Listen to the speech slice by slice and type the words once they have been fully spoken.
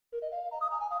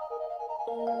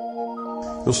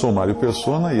Eu sou Mário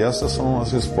Persona e essas são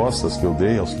as respostas que eu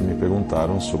dei aos que me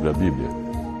perguntaram sobre a Bíblia.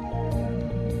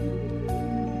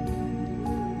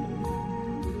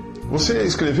 Você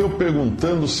escreveu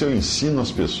perguntando se eu ensino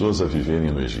as pessoas a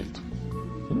viverem no Egito.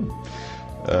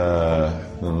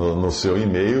 No seu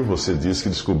e-mail você diz que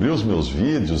descobriu os meus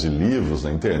vídeos e livros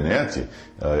na internet,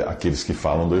 aqueles que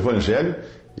falam do Evangelho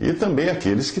e também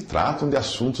aqueles que tratam de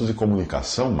assuntos de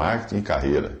comunicação, marketing e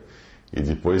carreira. E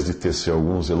depois de tecer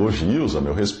alguns elogios a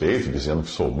meu respeito, dizendo que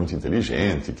sou muito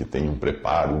inteligente, que tenho um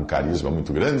preparo, um carisma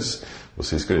muito grandes,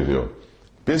 você escreveu: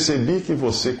 percebi que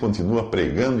você continua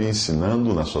pregando e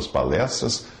ensinando nas suas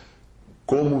palestras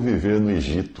como viver no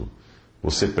Egito.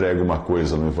 Você prega uma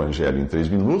coisa no Evangelho em 3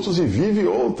 minutos e vive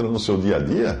outra no seu dia a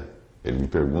dia? Ele me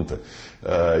pergunta.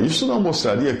 Isso não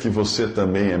mostraria que você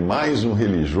também é mais um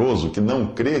religioso que não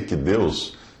crê que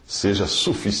Deus seja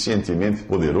suficientemente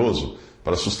poderoso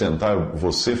para sustentar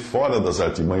você fora das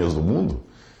artimanhas do mundo?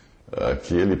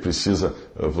 Que ele precisa,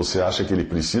 você acha que ele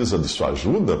precisa de sua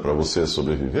ajuda para você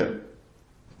sobreviver?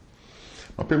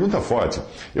 Uma pergunta forte.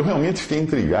 Eu realmente fiquei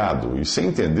intrigado e sem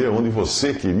entender onde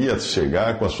você queria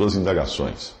chegar com as suas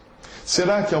indagações.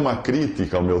 Será que é uma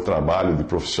crítica ao meu trabalho de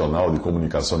profissional de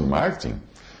comunicação e marketing?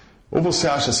 Ou você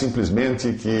acha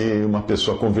simplesmente que uma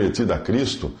pessoa convertida a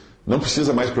Cristo não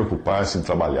precisa mais preocupar-se em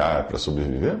trabalhar para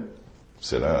sobreviver?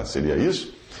 Seria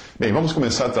isso? Bem, vamos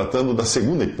começar tratando da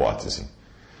segunda hipótese.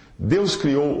 Deus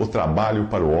criou o trabalho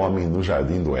para o homem no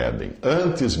jardim do Éden,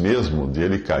 antes mesmo de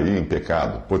ele cair em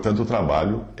pecado. Portanto, o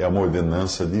trabalho é uma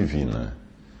ordenança divina,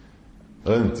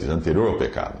 anterior ao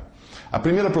pecado. A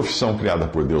primeira profissão criada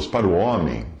por Deus para o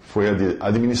homem foi a de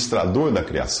administrador da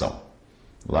criação.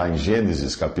 Lá em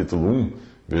Gênesis capítulo 1,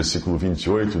 versículo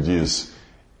 28, diz: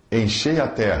 enchei a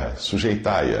terra,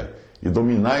 sujeitai-a, e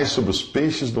dominai sobre os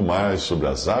peixes do mar, sobre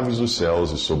as aves dos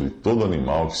céus e sobre todo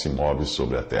animal que se move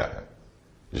sobre a terra.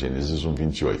 Gênesis 1,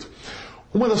 28.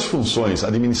 Uma das funções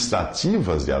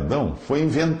administrativas de Adão foi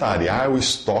inventariar o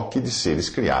estoque de seres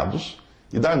criados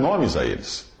e dar nomes a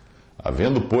eles.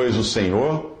 Havendo, pois, o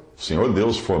Senhor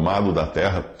Deus formado da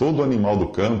terra todo animal do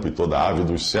campo e toda ave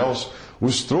dos céus,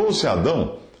 os trouxe a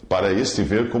Adão para este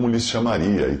ver como lhes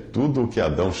chamaria, e tudo o que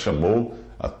Adão chamou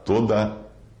a toda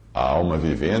a alma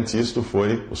vivente, isto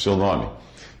foi o seu nome.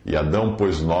 E Adão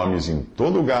pôs nomes em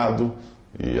todo o gado,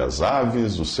 e as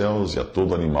aves dos céus, e a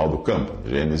todo animal do campo.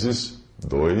 Gênesis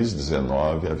 2,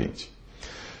 19 a 20.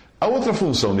 A outra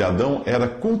função de Adão era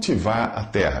cultivar a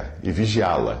terra e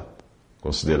vigiá-la,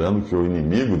 considerando que o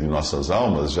inimigo de nossas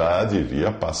almas já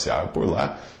devia passear por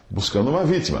lá, buscando uma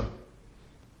vítima.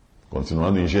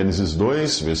 Continuando em Gênesis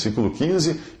 2, versículo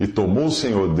 15, e tomou o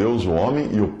Senhor Deus o homem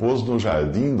e o pôs no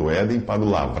jardim do Éden para o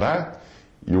lavrar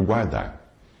e o guardar.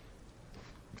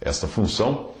 Esta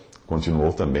função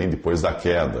continuou também depois da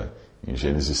queda. Em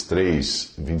Gênesis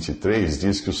 3, 23,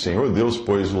 diz que o Senhor Deus,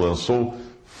 pois, o lançou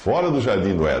fora do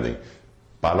jardim do Éden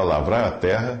para lavrar a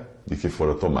terra de que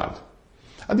fora tomado.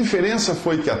 A diferença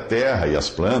foi que a terra e as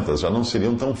plantas já não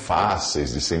seriam tão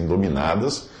fáceis de serem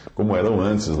dominadas como eram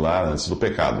antes do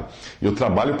pecado. E o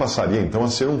trabalho passaria então a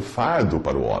ser um fardo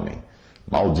para o homem.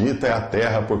 Maldita é a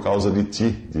terra por causa de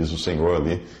ti, diz o Senhor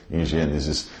ali em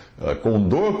Gênesis. Com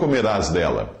dor comerás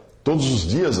dela todos os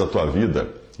dias da tua vida,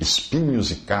 espinhos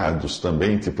e cardos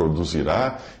também te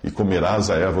produzirá, e comerás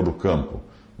a erva do campo.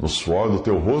 No suor do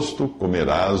teu rosto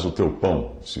comerás o teu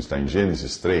pão. Isso está em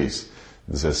Gênesis 3,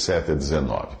 17 a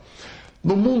 19.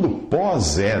 No mundo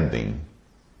pós-Éden,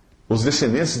 os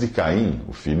descendentes de Caim,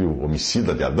 o filho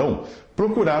homicida de Adão,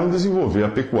 procuraram desenvolver a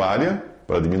pecuária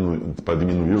para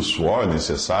diminuir o suor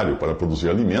necessário para produzir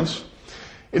alimentos.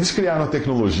 Eles criaram a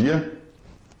tecnologia,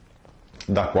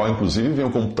 da qual inclusive vem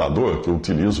o computador que eu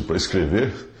utilizo para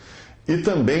escrever, e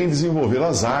também desenvolver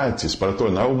as artes para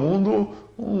tornar o mundo,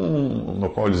 no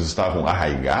qual eles estavam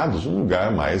arraigados, um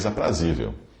lugar mais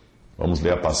aprazível. Vamos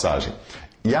ler a passagem.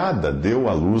 E Ada deu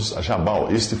à luz a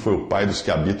Jabal. Este foi o pai dos que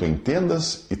habitam em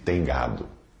tendas e têm gado.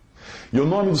 E o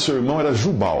nome do seu irmão era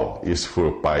Jubal. Este foi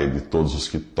o pai de todos os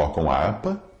que tocam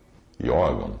harpa e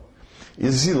órgão. E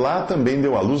Zilá também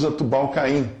deu à luz a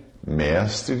Tubal-Caim,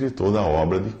 mestre de toda a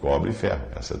obra de cobre e ferro.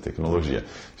 Essa é a tecnologia.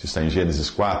 Isso está em Gênesis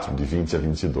 4, de 20 a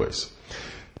 22.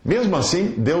 Mesmo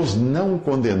assim, Deus não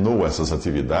condenou essas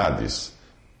atividades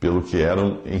pelo que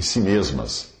eram em si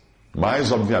mesmas,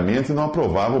 mas, obviamente, não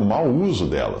aprovava o mau uso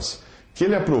delas. Que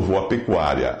ele aprovou a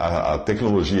pecuária, a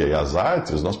tecnologia e as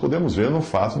artes, nós podemos ver no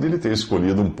fato de ele ter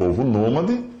escolhido um povo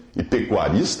nômade e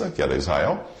pecuarista, que era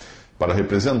Israel, para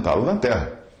representá-lo na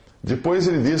terra. Depois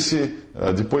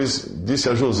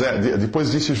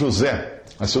disse José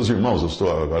a seus irmãos, eu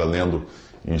estou agora lendo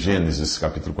em Gênesis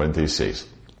capítulo 46.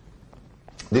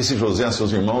 Disse José a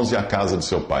seus irmãos e à casa de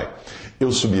seu pai: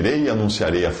 Eu subirei e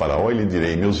anunciarei a Faraó e lhe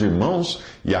direi: Meus irmãos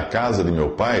e a casa de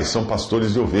meu pai são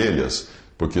pastores de ovelhas,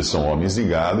 porque são homens de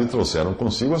gado e trouxeram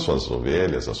consigo as suas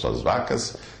ovelhas, as suas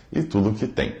vacas e tudo o que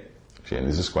tem.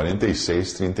 Gênesis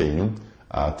 46, 31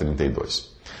 a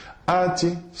 32.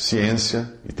 Arte,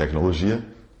 ciência e tecnologia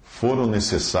foram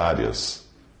necessárias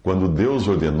quando Deus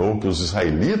ordenou que os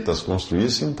israelitas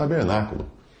construíssem um tabernáculo.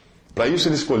 Para isso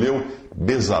ele escolheu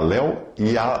Bezalel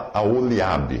e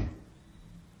Aholiabe.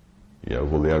 E eu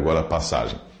vou ler agora a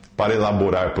passagem. Para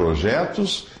elaborar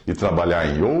projetos e trabalhar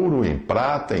em ouro, em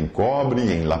prata, em cobre,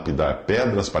 em lapidar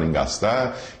pedras para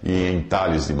engastar e em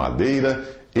talhes de madeira.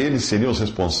 Eles seriam os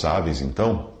responsáveis,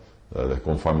 então,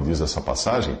 conforme diz essa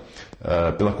passagem,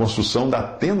 pela construção da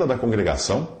tenda da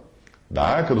congregação, da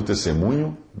arca do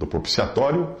testemunho, do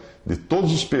propiciatório, de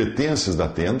todos os pertences da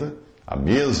tenda, a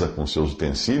mesa com seus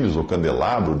utensílios, o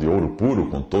candelabro de ouro puro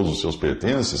com todos os seus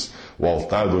pertences, o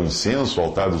altar do incenso, o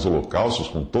altar dos holocaustos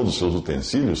com todos os seus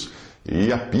utensílios,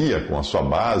 e a pia com a sua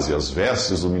base, as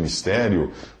vestes do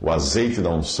ministério, o azeite da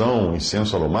unção, o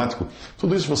incenso aromático.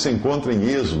 Tudo isso você encontra em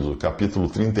Êxodo, capítulo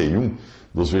 31,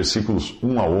 dos versículos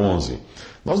 1 a 11.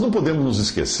 Nós não podemos nos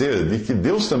esquecer de que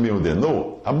Deus também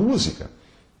ordenou a música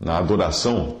na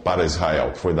adoração para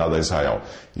Israel, que foi dada a Israel.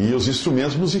 E os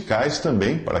instrumentos musicais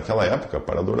também, para aquela época,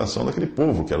 para a adoração daquele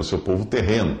povo, que era o seu povo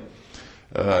terreno.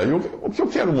 O que eu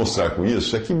quero mostrar com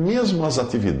isso é que mesmo as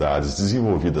atividades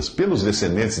desenvolvidas pelos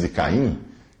descendentes de Caim,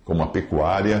 como a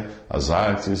pecuária, as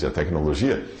artes e a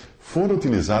tecnologia, foram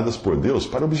utilizadas por Deus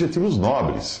para objetivos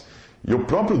nobres. E o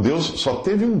próprio Deus só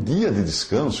teve um dia de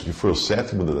descanso, que foi o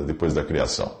 7º depois da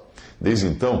criação. Desde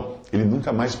então, ele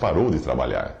nunca mais parou de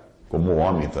trabalhar, como o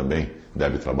homem também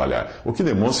deve trabalhar. O que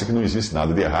demonstra que não existe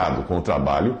nada de errado com o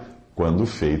trabalho quando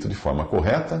feito de forma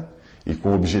correta e com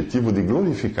o objetivo de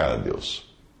glorificar a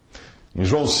Deus. Em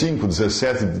João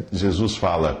 5,17, Jesus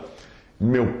fala: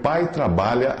 Meu Pai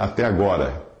trabalha até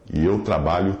agora, e eu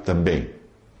trabalho também.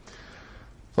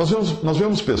 Nós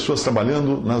vemos pessoas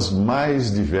trabalhando nas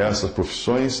mais diversas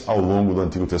profissões ao longo do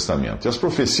Antigo Testamento. E as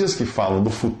profecias que falam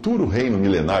do futuro reino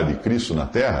milenar de Cristo na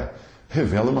Terra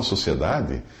revelam uma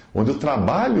sociedade onde o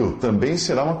trabalho também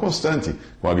será uma constante,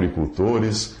 com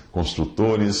agricultores,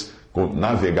 construtores,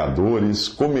 navegadores,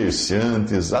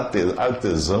 comerciantes,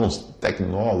 artesãos,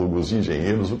 tecnólogos,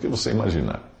 engenheiros, o que você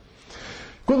imaginar.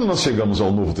 Quando nós chegamos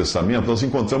ao Novo Testamento, nós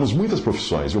encontramos muitas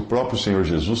profissões, e o próprio Senhor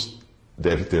Jesus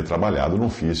deve ter trabalhado no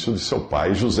ofício de seu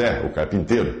pai José, o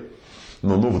carpinteiro.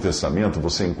 No Novo Testamento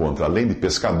você encontra, além de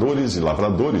pescadores e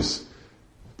lavradores,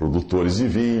 produtores de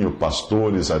vinho,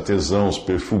 pastores, artesãos,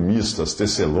 perfumistas,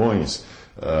 tecelões,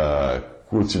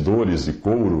 curtidores de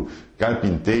couro,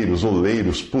 carpinteiros,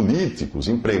 oleiros, políticos,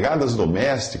 empregadas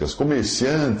domésticas,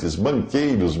 comerciantes,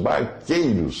 banqueiros,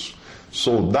 barqueiros,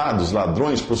 soldados,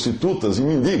 ladrões, prostitutas e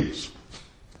mendigos.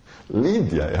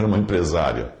 Lídia era uma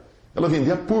empresária. Ela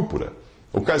vendia púrpura.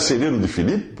 O carcereiro de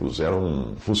Filipos era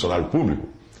um funcionário público.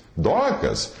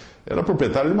 Dorcas era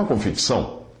proprietário de uma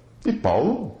confecção. E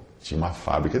Paulo tinha uma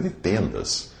fábrica de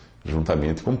tendas,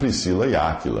 juntamente com Priscila e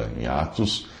Áquila, em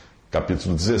Atos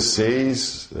capítulo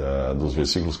 16, dos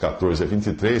versículos 14 a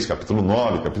 23, capítulo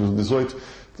 9, capítulo 18.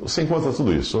 Você encontra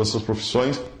tudo isso, todas essas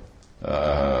profissões,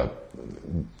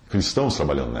 cristãos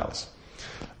trabalhando nelas.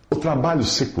 O trabalho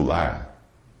secular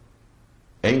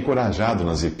é encorajado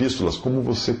nas epístolas, como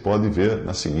você pode ver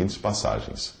nas seguintes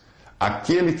passagens.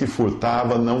 Aquele que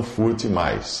furtava, não furte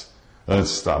mais.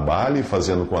 Antes trabalhe,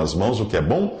 fazendo com as mãos o que é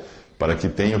bom, para que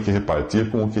tenha o que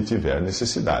repartir com o que tiver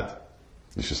necessidade.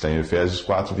 Isso está em Efésios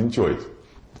 4, 28.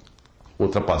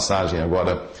 Outra passagem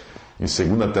agora em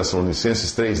 2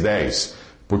 Tessalonicenses 3,10.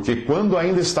 Porque quando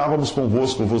ainda estávamos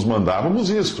convosco, vos mandávamos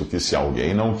isto, que se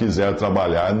alguém não quiser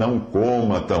trabalhar, não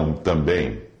coma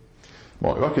também.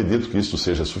 Bom, eu acredito que isto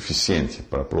seja suficiente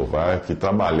para provar que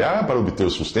trabalhar para obter o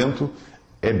sustento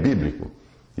é bíblico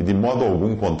e de modo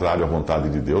algum contrário à vontade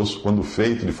de Deus, quando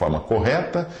feito de forma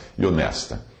correta e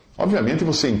honesta. Obviamente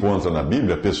você encontra na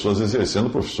Bíblia pessoas exercendo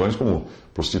profissões como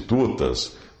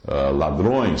prostitutas,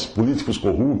 ladrões, políticos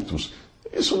corruptos.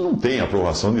 Isso não tem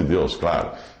aprovação de Deus,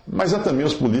 claro. Mas há também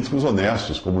os políticos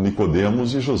honestos, como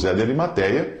Nicodemos e José de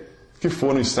Arimateia, que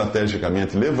foram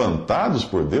estrategicamente levantados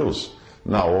por Deus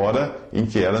na hora em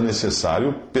que era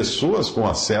necessário pessoas com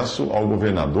acesso ao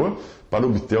governador para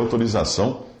obter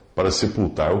autorização para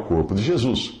sepultar o corpo de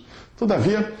Jesus.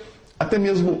 Todavia, até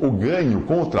mesmo o ganho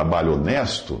com o trabalho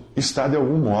honesto está de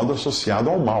algum modo associado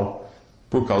ao mal,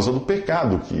 por causa do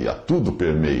pecado que a tudo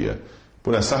permeia.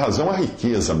 Por essa razão, a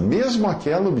riqueza, mesmo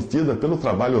aquela obtida pelo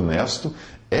trabalho honesto,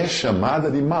 é chamada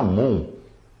de mamon,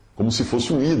 como se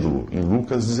fosse um ídolo, em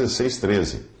Lucas 16,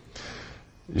 13.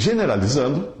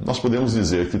 Generalizando, nós podemos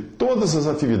dizer que todas as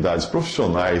atividades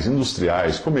profissionais,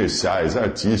 industriais, comerciais,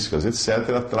 artísticas,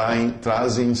 etc.,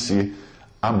 trazem em si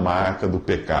a marca do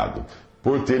pecado,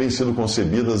 por terem sido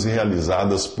concebidas e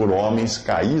realizadas por homens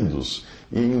caídos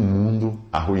e em um mundo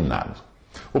arruinado.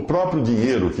 O próprio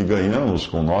dinheiro que ganhamos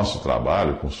com o nosso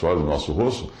trabalho, com o suor do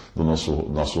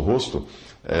nosso rosto,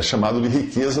 é chamado de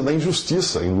riqueza da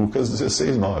injustiça, em Lucas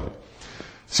 16:9.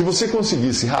 Se você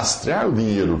conseguisse rastrear o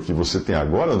dinheiro que você tem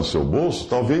agora no seu bolso,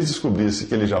 talvez descobrisse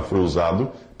que ele já foi usado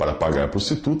para pagar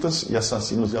prostitutas e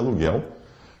assassinos de aluguel,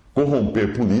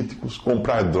 corromper políticos,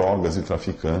 comprar drogas e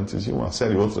traficantes e uma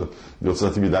série de outras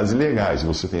atividades ilegais, e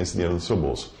você tem esse dinheiro no seu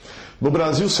bolso. No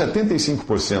Brasil,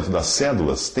 75% das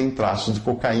cédulas têm traços de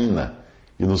cocaína.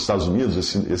 E nos Estados Unidos,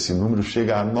 esse número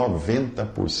chega a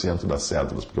 90% das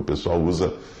cédulas, porque o pessoal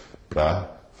usa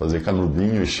para fazer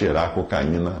canudinho e cheirar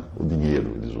cocaína, o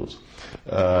dinheiro eles usam.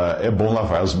 É bom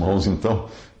lavar as mãos, então,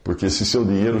 porque se seu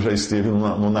dinheiro já esteve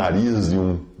no nariz de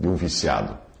um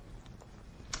viciado.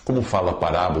 Como fala a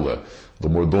parábola do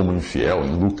mordomo infiel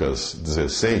em Lucas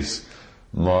 16,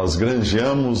 nós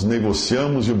granjeamos,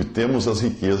 negociamos e obtemos as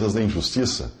riquezas da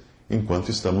injustiça enquanto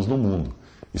estamos no mundo.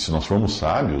 E se nós formos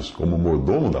sábios, como o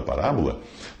mordomo da parábola,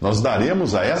 nós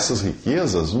daremos a essas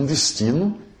riquezas um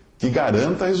destino que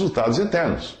garanta resultados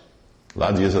eternos.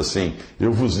 Lá diz assim: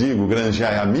 eu vos digo,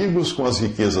 granjeai amigos com as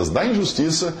riquezas da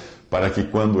injustiça, para que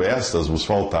quando estas vos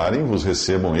faltarem, vos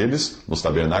recebam eles nos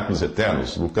tabernáculos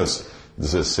eternos. Lucas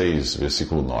 16,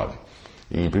 versículo 9.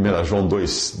 Em 1 João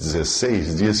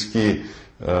 2,16 diz que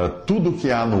tudo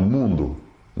que há no mundo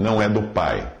não é do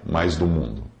Pai, mas do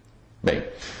mundo. Bem,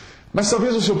 mas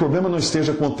talvez o seu problema não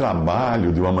esteja com o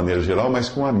trabalho de uma maneira geral, mas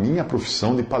com a minha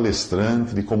profissão de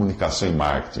palestrante de comunicação e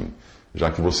marketing, já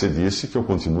que você disse que eu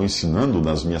continuo ensinando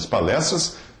nas minhas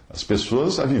palestras as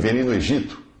pessoas a viverem no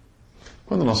Egito.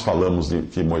 Quando nós falamos de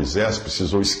que Moisés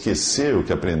precisou esquecer o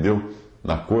que aprendeu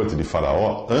na corte de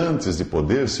Faraó antes de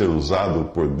poder ser usado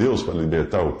por Deus para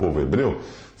libertar o povo hebreu,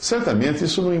 certamente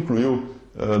isso não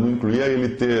incluía ele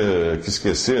ter que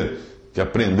esquecer que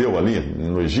aprendeu ali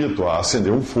no Egito a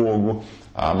acender um fogo,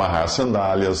 a amarrar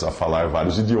sandálias, a falar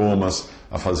vários idiomas,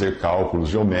 a fazer cálculos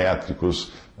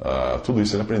geométricos, tudo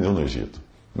isso ele aprendeu no Egito.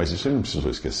 Mas isso ele não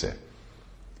precisou esquecer.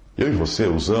 Eu e você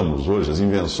usamos hoje as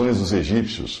invenções dos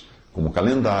egípcios, como o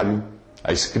calendário,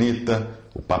 a escrita,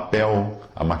 o papel,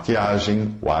 a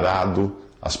maquiagem, o arado,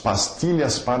 as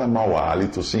pastilhas para mau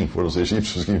hálito, sim, foram os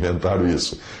egípcios que inventaram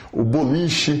isso. O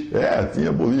boliche,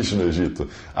 tinha boliche no Egito.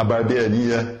 A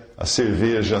barbearia, a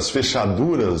cerveja, as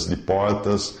fechaduras de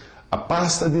portas, a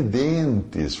pasta de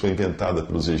dentes foi inventada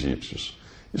pelos egípcios.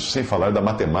 Isso sem falar da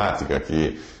matemática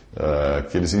que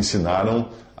eles ensinaram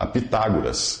a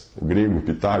Pitágoras. O grego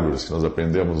Pitágoras, que nós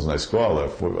aprendemos na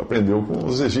escola, aprendeu com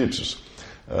os egípcios.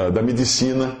 Da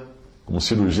medicina, como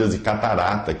cirurgias de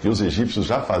catarata, que os egípcios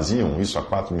já faziam, isso há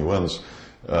 4.000 anos,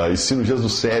 e cirurgias do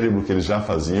cérebro, que eles já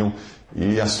faziam,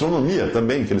 e astronomia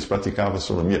também, que eles praticavam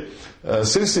astronomia.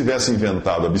 Se eles tivessem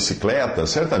inventado a bicicleta,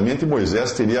 certamente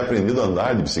Moisés teria aprendido a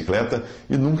andar de bicicleta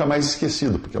e nunca mais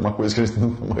esquecido, porque é uma coisa que a gente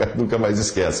nunca mais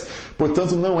esquece.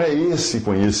 Portanto, não é esse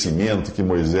conhecimento que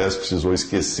Moisés precisou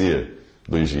esquecer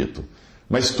do Egito,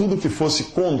 mas tudo que fosse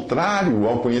contrário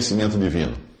ao conhecimento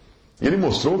divino. E ele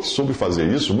mostrou que soube fazer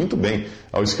isso muito bem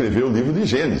ao escrever o livro de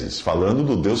Gênesis, falando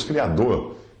do Deus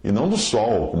Criador, e não do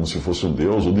sol, como se fosse um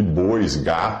Deus, ou de bois,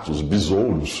 gatos,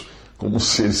 besouros, como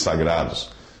seres sagrados.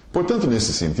 Portanto,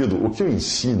 nesse sentido, o que eu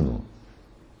ensino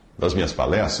nas minhas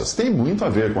palestras tem muito a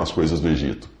ver com as coisas do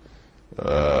Egito,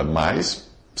 mas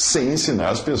sem ensinar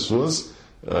as pessoas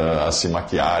a se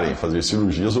maquiarem, fazer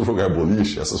cirurgias ou jogar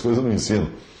boliche. Essas coisas eu não ensino.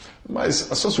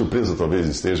 Mas a sua surpresa talvez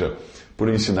esteja por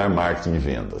eu ensinar marketing e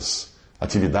vendas.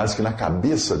 Atividades que na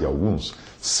cabeça de alguns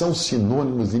são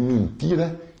sinônimos de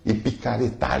mentira e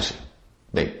picaretagem.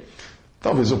 Bem,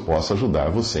 talvez eu possa ajudar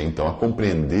você então a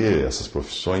compreender essas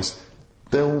profissões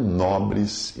tão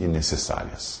nobres e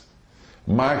necessárias.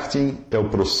 Marketing é o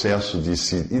processo de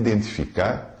se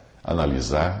identificar,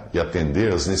 analisar e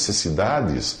atender às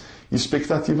necessidades e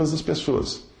expectativas das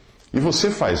pessoas. E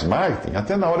você faz marketing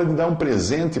até na hora de dar um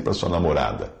presente para sua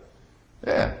namorada.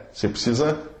 Você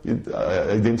precisa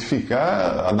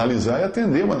identificar, analisar e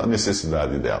atender a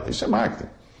necessidade dela. Isso é marketing.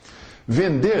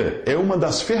 Vender é uma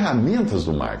das ferramentas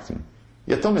do marketing.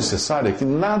 E é tão necessária que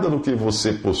nada do que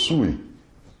você possui,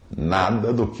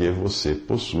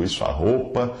 sua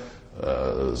roupa,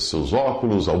 seus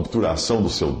óculos, a obturação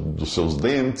dos seus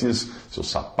dentes, seu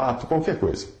sapato, qualquer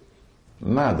coisa.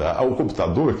 Nada. O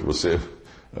computador que você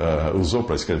usou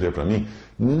para escrever para mim,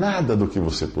 nada do que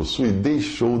você possui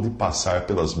deixou de passar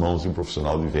pelas mãos de um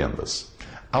profissional de vendas.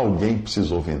 Alguém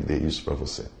precisou vender isso para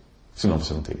você. Senão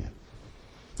você não teria.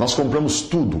 Nós compramos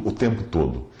tudo o tempo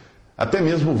todo. Até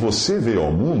mesmo você veio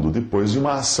ao mundo depois de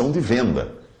uma ação de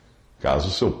venda. Caso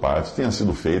o seu parto tenha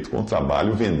sido feito com um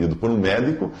trabalho vendido por um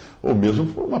médico ou mesmo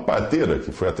por uma parteira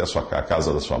que foi até a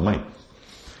casa da sua mãe.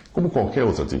 Como qualquer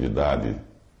outra atividade,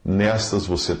 nestas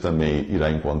você também irá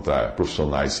encontrar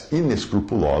profissionais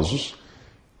inescrupulosos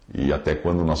e até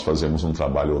quando nós fazemos um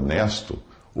trabalho honesto,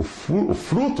 o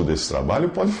fruto desse trabalho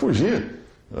pode fugir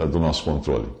do nosso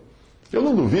controle. Eu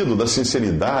não duvido da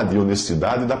sinceridade e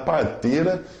honestidade da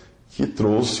parteira que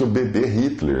trouxe o bebê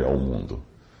Hitler ao mundo.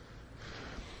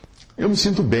 Eu me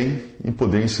sinto bem em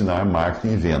poder ensinar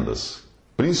marketing e vendas,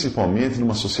 principalmente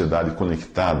numa sociedade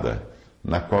conectada,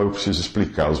 na qual eu preciso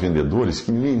explicar aos vendedores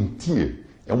que mentir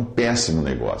é um péssimo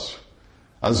negócio.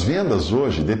 As vendas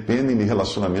hoje dependem de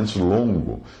relacionamentos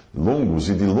longos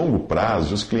e de longo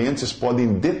prazo. Os clientes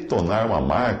podem detonar uma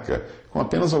marca com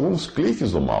apenas alguns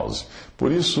cliques do mouse.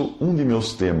 Por isso, um de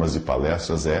meus temas de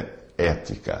palestras é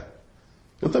ética.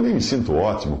 Eu também me sinto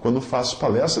ótimo quando faço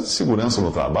palestras de segurança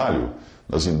no trabalho,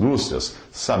 nas indústrias,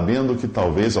 sabendo que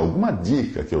talvez alguma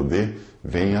dica que eu dê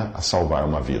venha a salvar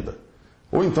uma vida.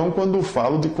 Ou então quando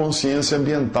falo de consciência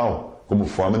ambiental, como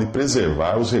forma de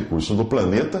preservar os recursos do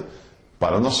planeta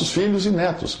para nossos filhos e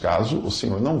netos, caso o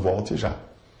Senhor não volte já.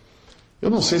 Eu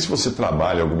não sei se você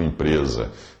trabalha em alguma empresa,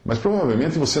 mas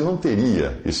provavelmente você não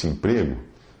teria esse emprego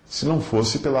se não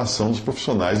fosse pela ação dos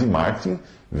profissionais de marketing,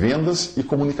 vendas e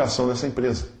comunicação dessa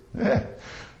empresa.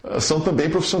 São também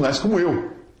profissionais como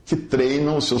eu, que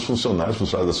treinam os seus funcionários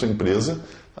da sua empresa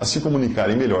a se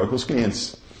comunicarem melhor com os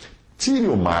clientes. Tire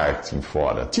o marketing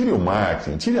fora, tire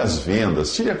as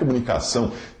vendas, tire a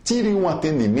comunicação, tire um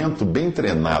atendimento bem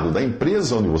treinado da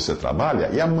empresa onde você trabalha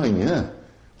e amanhã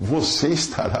você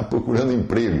estará procurando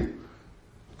emprego.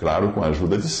 Claro, com a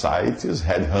ajuda de sites,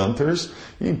 headhunters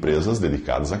e empresas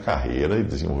dedicadas à carreira e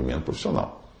desenvolvimento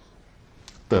profissional.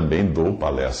 Também dou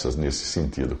palestras nesse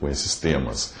sentido, com esses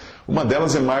temas. Uma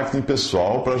delas é marketing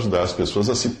pessoal para ajudar as pessoas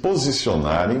a se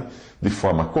posicionarem de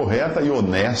forma correta e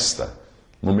honesta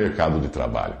no mercado de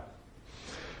trabalho.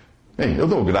 Bem, eu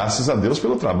dou graças a Deus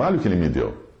pelo trabalho que Ele me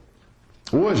deu.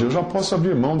 Hoje eu já posso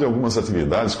abrir mão de algumas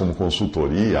atividades como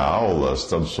consultoria, aulas,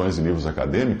 traduções de livros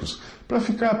acadêmicos, para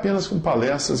ficar apenas com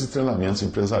palestras e treinamentos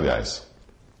empresariais.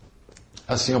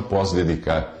 Assim eu posso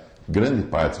dedicar grande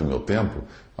parte do meu tempo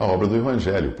à obra do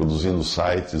Evangelho, produzindo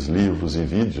sites, livros e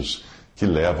vídeos que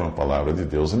levam a palavra de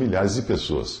Deus a milhares de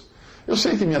pessoas. Eu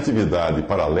sei que minha atividade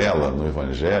paralela no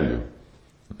Evangelho,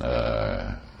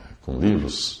 com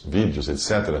livros, vídeos,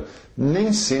 etc.,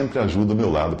 nem sempre ajuda o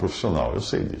meu lado profissional. Eu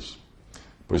sei disso.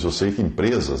 Pois eu sei que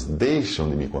empresas deixam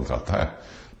de me contratar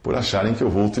por acharem que eu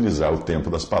vou utilizar o tempo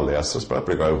das palestras para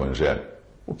pregar o Evangelho.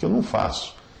 O que eu não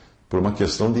faço, por uma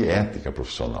questão de ética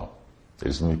profissional.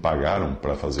 Eles não me pagaram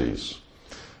para fazer isso.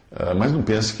 Mas não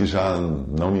pense que já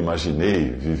não me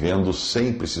imaginei vivendo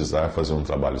sem precisar fazer um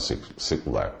trabalho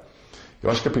secular. Eu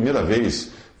acho que a primeira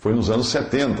vez foi nos anos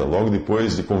 70, logo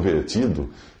depois de convertido,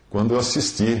 quando eu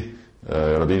assisti,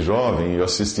 eu era bem jovem, e eu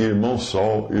assisti Irmão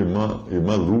Sol,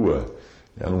 Irmã Lua.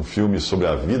 Era um filme sobre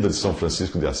a vida de São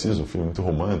Francisco de Assis, um filme muito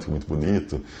romântico, muito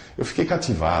bonito. Eu fiquei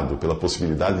cativado pela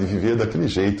possibilidade de viver daquele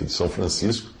jeito de São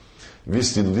Francisco,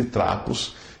 vestido de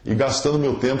trapos e gastando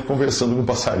meu tempo conversando com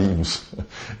passarinhos.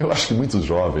 Eu acho que muitos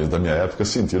jovens da minha época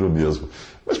sentiram o mesmo.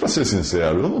 Mas, para ser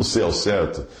sincero, eu não sei ao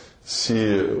certo se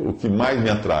o que mais me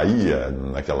atraía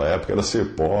naquela época era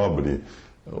ser pobre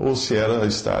ou se era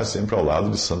estar sempre ao lado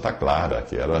de Santa Clara,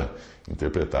 que era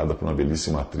interpretada por uma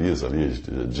belíssima atriz ali,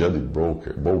 Judy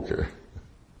Booker.